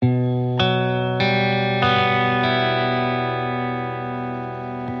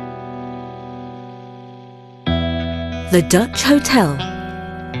The Dutch Hotel.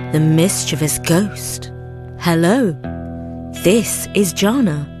 The Mischievous Ghost. Hello, this is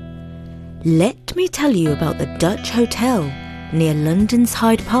Jana. Let me tell you about the Dutch Hotel near London's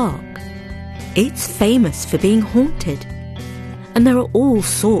Hyde Park. It's famous for being haunted, and there are all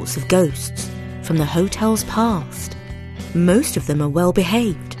sorts of ghosts from the hotel's past. Most of them are well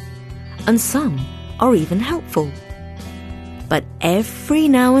behaved, and some are even helpful. But every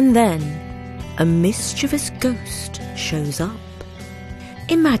now and then, a mischievous ghost shows up.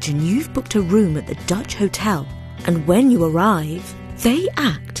 Imagine you've booked a room at the Dutch Hotel, and when you arrive, they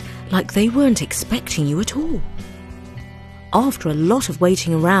act like they weren't expecting you at all. After a lot of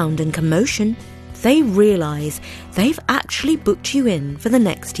waiting around and commotion, they realise they've actually booked you in for the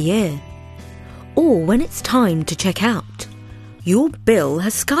next year. Or when it's time to check out, your bill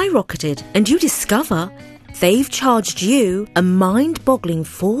has skyrocketed and you discover they've charged you a mind-boggling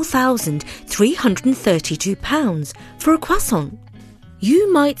 £4,332 for a croissant.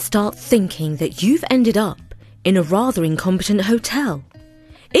 You might start thinking that you've ended up in a rather incompetent hotel.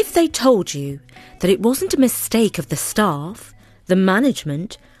 If they told you that it wasn't a mistake of the staff, the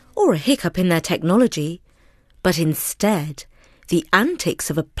management, or a hiccup in their technology, but instead the antics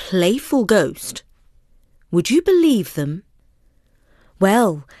of a playful ghost, would you believe them?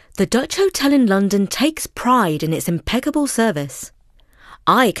 Well, the Dutch Hotel in London takes pride in its impeccable service.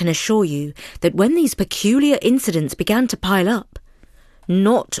 I can assure you that when these peculiar incidents began to pile up,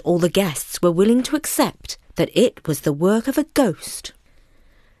 not all the guests were willing to accept that it was the work of a ghost.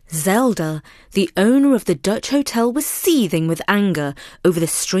 Zelda, the owner of the Dutch Hotel, was seething with anger over the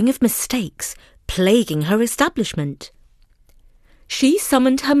string of mistakes plaguing her establishment. She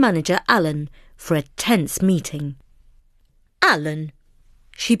summoned her manager, Alan, for a tense meeting. "Alan,"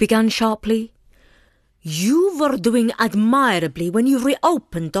 she began sharply, "you were doing admirably when you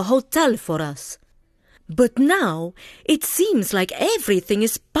reopened the hotel for us. But now it seems like everything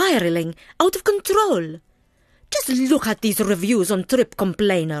is spiraling out of control. Just look at these reviews on Trip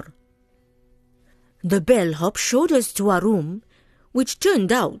Complainer. The bellhop showed us to our room, which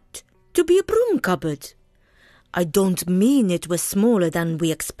turned out to be a broom cupboard. I don't mean it was smaller than we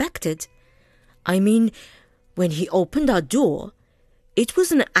expected. I mean, when he opened our door, it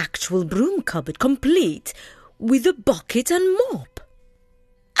was an actual broom cupboard, complete with a bucket and mop."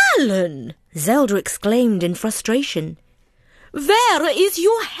 "Alan!" Zelda exclaimed in frustration. "Where is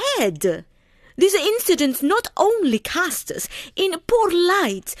your head? These incidents not only cast us in poor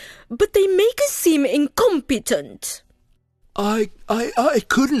light, but they make us seem incompetent." I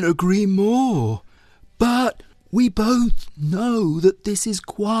couldn't agree more. But we both know that this is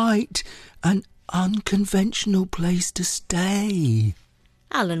quite an unconventional place to stay,"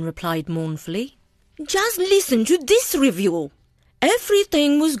 Alan replied mournfully. "Just listen to this review.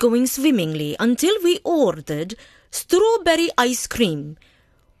 Everything was going swimmingly until we ordered strawberry ice cream,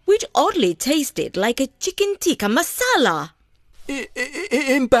 which oddly tasted like a chicken tikka masala."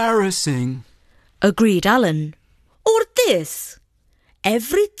 Embarrassing," agreed Alan. "Or this.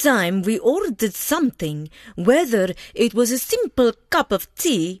 Every time we ordered something, whether it was a simple cup of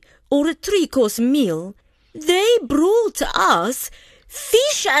tea or a 3-course meal, they brought us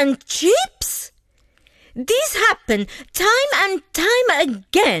fish and chips. This happened time and time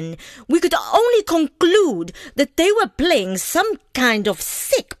again. We could only conclude that they were playing some kind of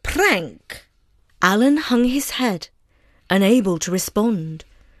sick prank." Alan hung his head, unable to respond.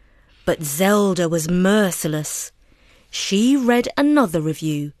 But Zelda was merciless. She read another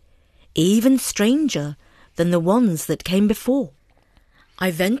review, even stranger than the ones that came before.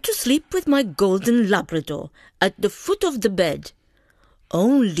 "I went to sleep with my golden Labrador at the foot of the bed,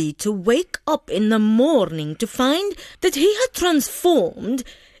 only to wake up in the morning to find that he had transformed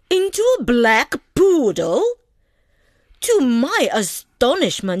into a black poodle. To my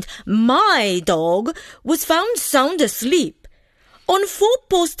astonishment, my dog was found sound asleep on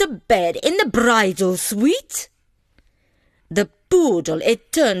 4-poster bed in the bridal suite. The poodle,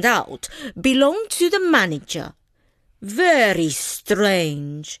 it turned out, belonged to the manager. Very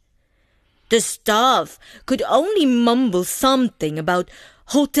strange. The staff could only mumble something about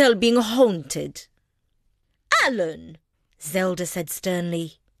hotel being haunted." "Alan," Zelda said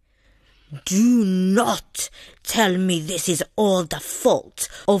sternly, "do not tell me this is all the fault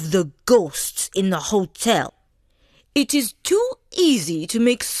of the ghosts in the hotel. It is too easy to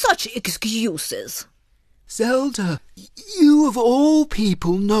make such excuses." "Zelda, you of all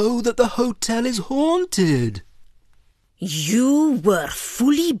people know that the hotel is haunted." "You were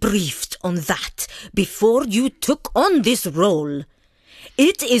fully briefed on that before you took on this role.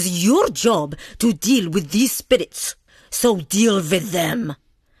 It is your job to deal with these spirits, so deal with them.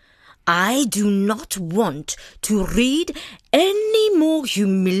 I do not want to read any more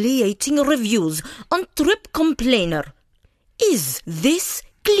humiliating reviews on Trip Complainer. Is this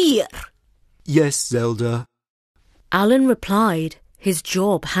clear? Yes, Zelda. Alan replied, his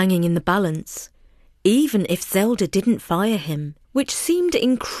job hanging in the balance. Even if Zelda didn't fire him, which seemed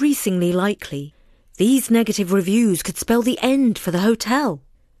increasingly likely, these negative reviews could spell the end for the hotel.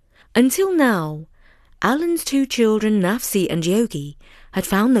 Until now, Alan's two children, Nafsi and Yogi, had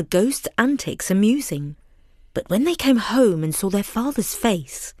found the ghost's antics amusing. But when they came home and saw their father's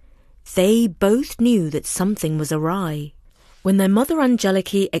face, they both knew that something was awry. When their mother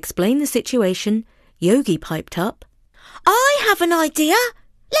Angeliki explained the situation, Yogi piped up, "I have an idea.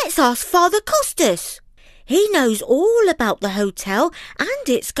 Let's ask Father Costas. He knows all about the hotel and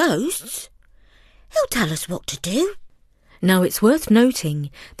its ghosts. He'll tell us what to do." Now it's worth noting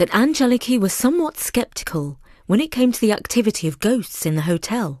that Angeliki was somewhat sceptical when it came to the activity of ghosts in the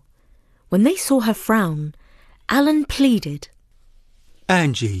hotel. When they saw her frown, Alan pleaded,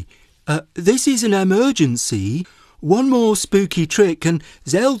 Angie, this is an emergency. One more spooky trick and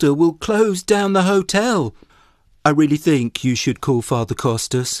Zelda will close down the hotel. I really think you should call Father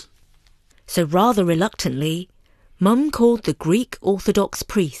Costas. So rather reluctantly, Mum called the Greek Orthodox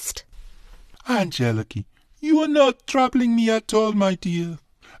priest. Angeliki, you are not troubling me at all, my dear.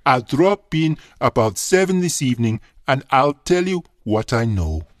 I'll drop in about 7 this evening and I'll tell you what I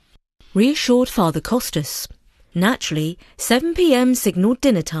know. Reassured Father Costas. Naturally, 7 p.m. signalled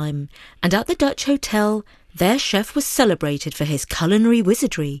dinner time, and at the Dutch hotel, their chef was celebrated for his culinary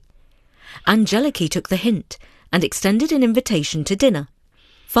wizardry. Angeliki took the hint and extended an invitation to dinner.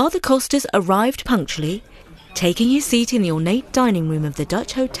 Father Costas arrived punctually, taking his seat in the ornate dining room of the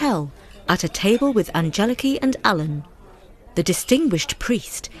Dutch hotel at a table with Angeliki and Alan. The distinguished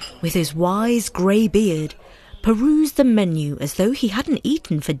priest, with his wise grey beard, perused the menu as though he hadn't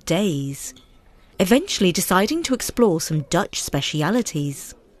eaten for days, eventually deciding to explore some Dutch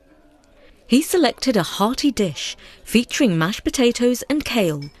specialities. He selected a hearty dish featuring mashed potatoes and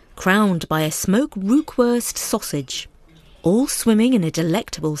kale, crowned by a smoked rookworst sausage, all swimming in a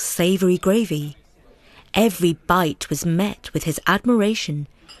delectable savoury gravy. Every bite was met with his admiration,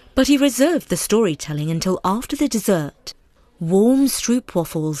 but he reserved the storytelling until after the dessert. Warm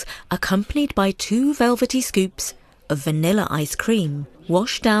stroopwafels accompanied by 2 velvety scoops of vanilla ice cream,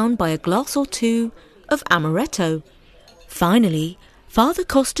 washed down by a glass or 2 of amaretto. Finally, Father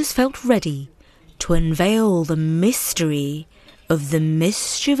Costas felt ready to unveil the mystery of the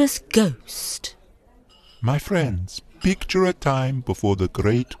mischievous ghost. My friends, picture a time before the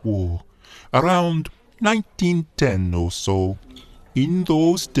Great War, around 1910 or so. In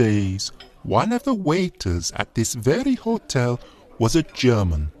those days, one of the waiters at this very hotel was a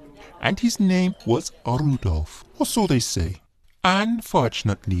German, and his name was Rudolf, or so they say.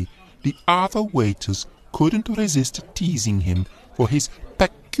 Unfortunately, the other waiters couldn't resist teasing him for his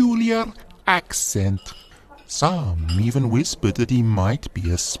peculiar accent. Some even whispered that he might be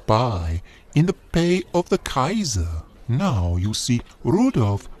a spy in the pay of the Kaiser. Now, you see,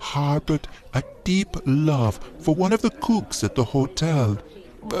 Rudolf harbored a deep love for one of the cooks at the hotel.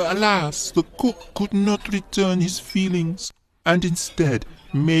 Alas, the cook could not return his feelings, and instead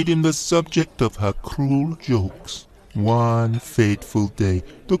made him the subject of her cruel jokes. One fateful day,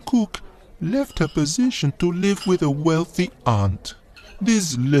 the cook left her position to live with a wealthy aunt.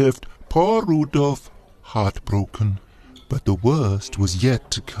 This left poor Rudolf heartbroken, but the worst was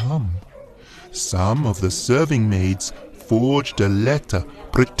yet to come. Some of the serving maids forged a letter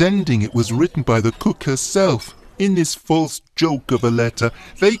pretending it was written by the cook herself. In this false joke of a letter,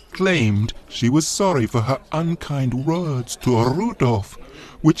 they claimed she was sorry for her unkind words to Rudolf,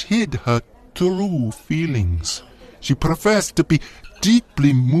 which hid her true feelings. She professed to be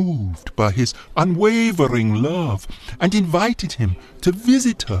deeply moved by his unwavering love and invited him to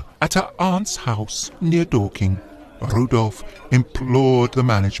visit her at her aunt's house near Dorking. Rudolf implored the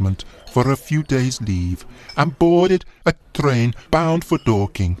management for a few days' leave and boarded a train bound for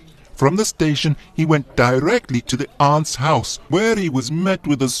Dorking. From the station he went directly to the aunt's house, where he was met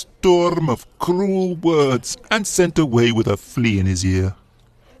with a storm of cruel words and sent away with a flea in his ear.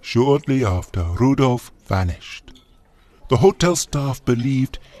 Shortly after, Rudolf vanished. The hotel staff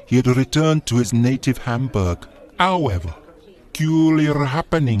believed he had returned to his native Hamburg. However, peculiar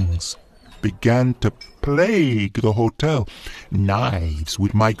happenings began to plague the hotel. Knives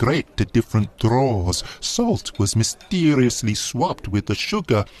would migrate to different drawers, salt was mysteriously swapped with the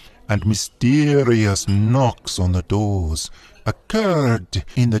sugar, and mysterious knocks on the doors occurred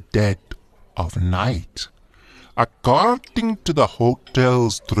in the dead of night. According to the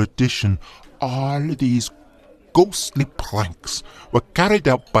hotel's tradition, all these ghostly pranks were carried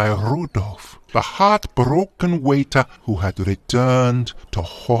out by Rudolph, the heartbroken waiter who had returned to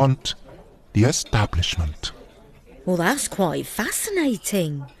haunt the establishment. Well, that's quite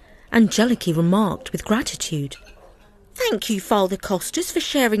fascinating, Angelica remarked with gratitude. Thank you, Father Costas, for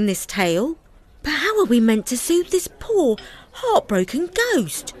sharing this tale. But how are we meant to soothe this poor, heartbroken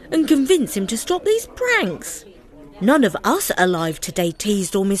ghost and convince him to stop these pranks? None of us alive today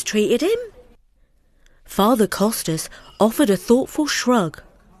teased or mistreated him. Father Costas offered a thoughtful shrug.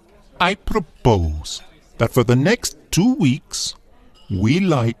 I propose that for the next 2 weeks we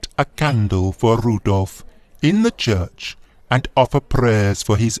light a candle for Rudolph in the church and offer prayers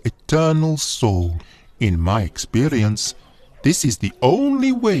for his eternal soul. In my experience, this is the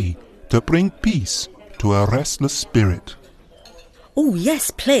only way to bring peace to a restless spirit. Oh, yes,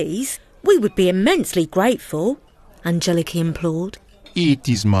 please. We would be immensely grateful, Angelica implored. It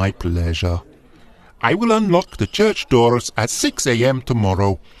is my pleasure. I will unlock the church doors at 6 a.m.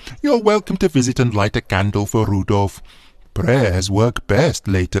 tomorrow. You're welcome to visit and light a candle for Rudolph. Prayers work best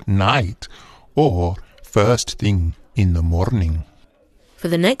late at night or first thing in the morning. For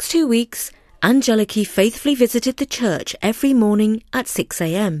the next 2 weeks, Angelica faithfully visited the church every morning at 6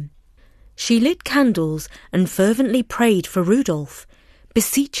 a.m. She lit candles and fervently prayed for Rudolph,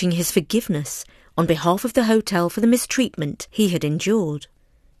 beseeching his forgiveness on behalf of the hotel for the mistreatment he had endured.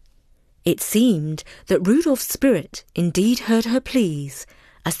 It seemed that Rudolph's spirit indeed heard her pleas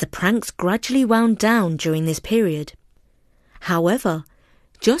as the pranks gradually wound down during this period. However,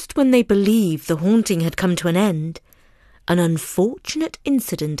 just when they believed the haunting had come to an end, an unfortunate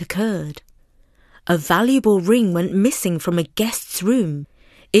incident occurred. A valuable ring went missing from a guest's room.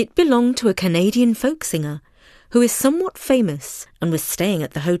 It belonged to a Canadian folk singer who is somewhat famous and was staying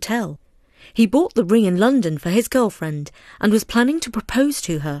at the hotel. He bought the ring in London for his girlfriend and was planning to propose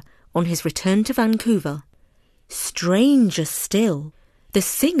to her on his return to Vancouver. Stranger still, the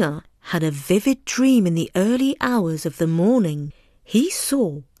singer had a vivid dream in the early hours of the morning. He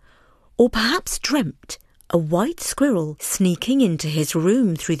saw, or perhaps dreamt, a white squirrel sneaking into his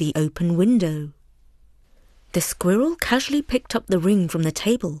room through the open window. The squirrel casually picked up the ring from the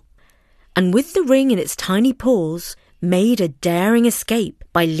table, and with the ring in its tiny paws, made a daring escape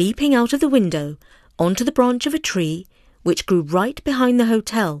by leaping out of the window onto the branch of a tree which grew right behind the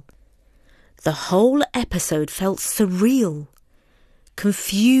hotel. The whole episode felt surreal.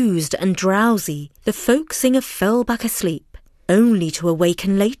 Confused and drowsy, the folk singer fell back asleep, only to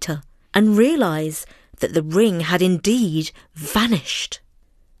awaken later and realise that the ring had indeed vanished.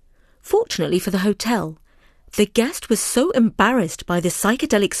 Fortunately for the hotel, the guest was so embarrassed by the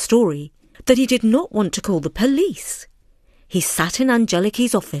psychedelic story that he did not want to call the police. He sat in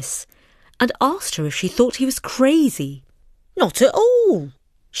Angelica's office and asked her if she thought he was crazy. Not at all,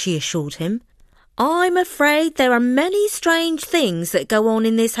 she assured him. I'm afraid there are many strange things that go on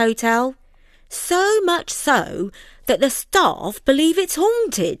in this hotel. So much so that the staff believe it's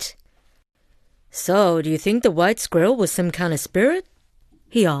haunted. So, do you think the white squirrel was some kind of spirit?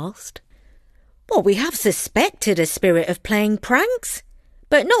 He asked. Well, we have suspected a spirit of playing pranks,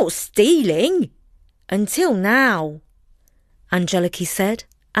 but not stealing. Until now, Angelica said,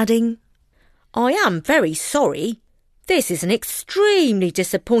 adding, I am very sorry. This is an extremely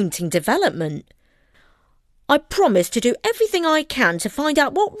disappointing development. I promise to do everything I can to find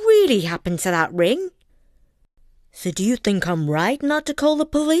out what really happened to that ring. So do you think I'm right not to call the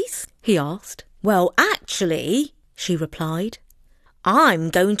police? He asked. Well, actually, she replied, I'm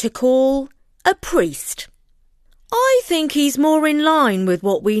going to call a priest. I think he's more in line with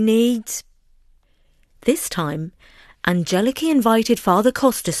what we need. This time, Angelica invited Father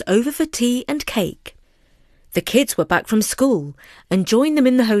Costas over for tea and cake. The kids were back from school and joined them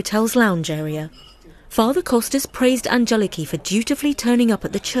in the hotel's lounge area. Father Costas praised Angelica for dutifully turning up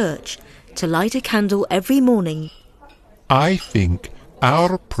at the church to light a candle every morning. I think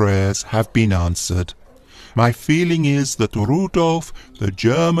our prayers have been answered. My feeling is that Rudolph, the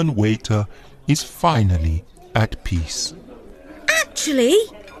German waiter, is finally at peace. Actually,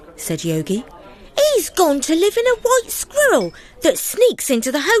 said Yogi, he's gone to live in a white squirrel that sneaks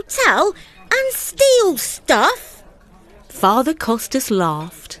into the hotel and steals stuff. Father Costas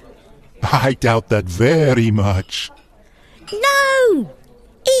laughed. I doubt that very much. No,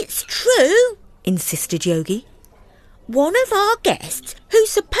 it's true, insisted Yogi. One of our guests, who's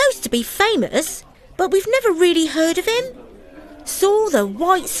supposed to be famous, but we've never really heard of him, saw the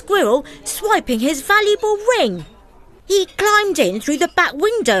white squirrel swiping his valuable ring. He climbed in through the back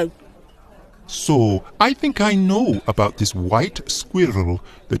window. So, I think I know about this white squirrel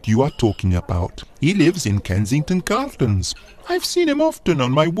that you are talking about. He lives in Kensington Gardens. I've seen him often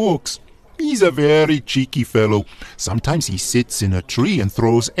on my walks. He's a very cheeky fellow. Sometimes he sits in a tree and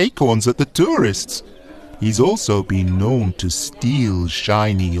throws acorns at the tourists. He's also been known to steal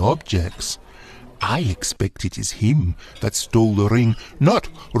shiny objects. I expect it is him that stole the ring, not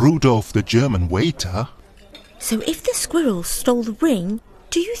Rudolph the German waiter. So if the squirrel stole the ring,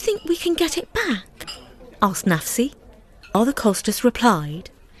 do you think we can get it back? Asked Nafsi. Father Costas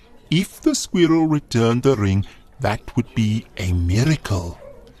replied, If the squirrel returned the ring, that would be a miracle.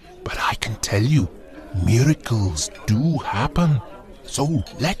 But I can tell you, miracles do happen. So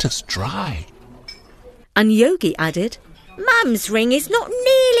let us try. And Yogi added, Mum's ring is not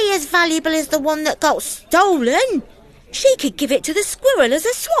nearly as valuable as the one that got stolen. She could give it to the squirrel as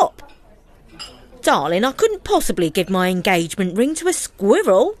a swap. Darling, I couldn't possibly give my engagement ring to a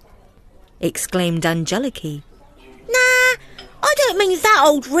squirrel, exclaimed Angeliki. Nah, I don't mean that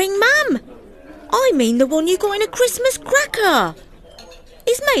old ring, Mum. I mean the one you got in a Christmas cracker.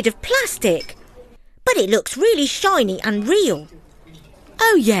 It's made of plastic, but it looks really shiny and real.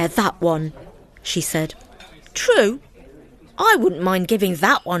 Oh yeah, that one, she said. True, I wouldn't mind giving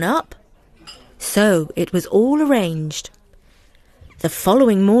that one up. So it was all arranged. The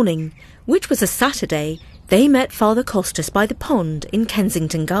following morning, which was a Saturday, they met Father Costas by the pond in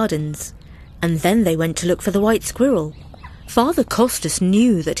Kensington Gardens, and then they went to look for the white squirrel. Father Costas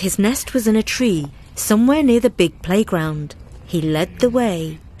knew that his nest was in a tree somewhere near the big playground. He led the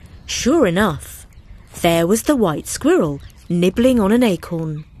way. Sure enough, there was the white squirrel nibbling on an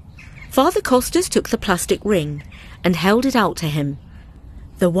acorn. Father Costas took the plastic ring and held it out to him.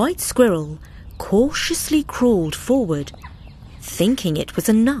 The white squirrel cautiously crawled forward, thinking it was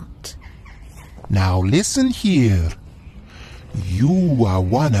a nut. Now listen here. You are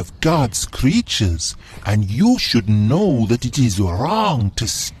one of God's creatures, and you should know that it is wrong to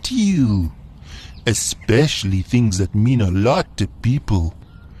steal, especially things that mean a lot to people.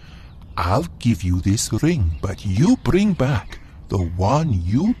 I'll give you this ring, but you bring back the one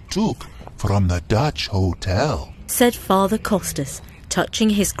you took from the Dutch hotel, said Father Costas,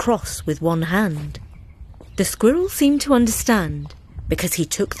 touching his cross with one hand. The squirrel seemed to understand, because he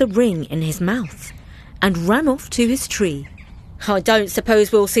took the ring in his mouth and ran off to his tree. I don't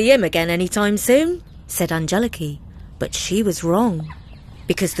suppose we'll see him again any time soon, said Angeliki, but she was wrong,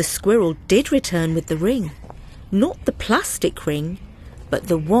 because the squirrel did return with the ring, not the plastic ring, but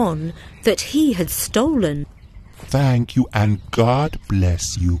the one that he had stolen. Thank you, and God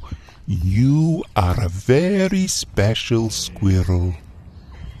bless you. You are a very special squirrel,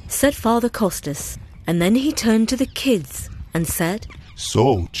 said Father Costas, and then he turned to the kids and said,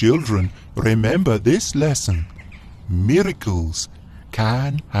 So, children, remember this lesson. Miracles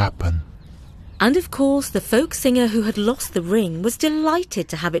can happen. And of course the folk singer who had lost the ring was delighted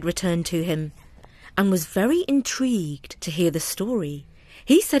to have it returned to him, and was very intrigued to hear the story.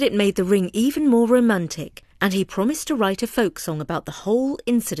 He said it made the ring even more romantic, and he promised to write a folk song about the whole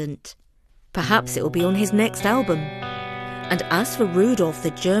incident. Perhaps it will be on his next album. And as for Rudolph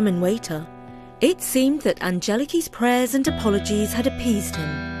the German waiter, it seemed that Angeliki's prayers and apologies had appeased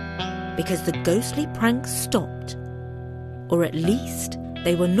him, because the ghostly pranks stopped. Or at least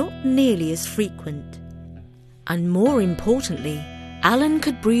they were not nearly as frequent. And more importantly, Alan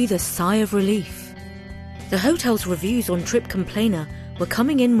could breathe a sigh of relief. The hotel's reviews on Trip Complainer were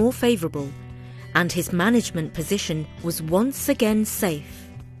coming in more favourable, and his management position was once again safe.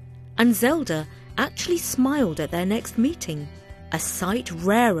 And Zelda actually smiled at their next meeting, a sight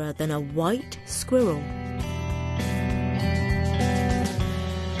rarer than a white squirrel.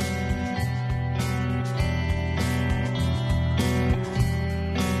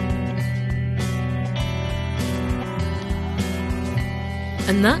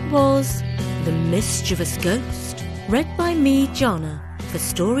 And that was The Mischievous Ghost, read by me, Jana, for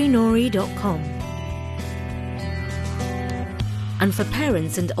storynori.com. And for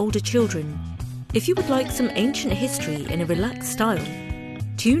parents and older children, if you would like some ancient history in a relaxed style,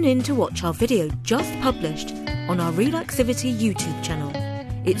 tune in to watch our video just published on our Relaxivity YouTube channel.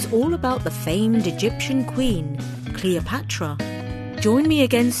 It's all about the famed Egyptian queen, Cleopatra. Join me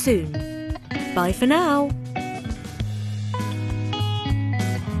again soon. Bye for now.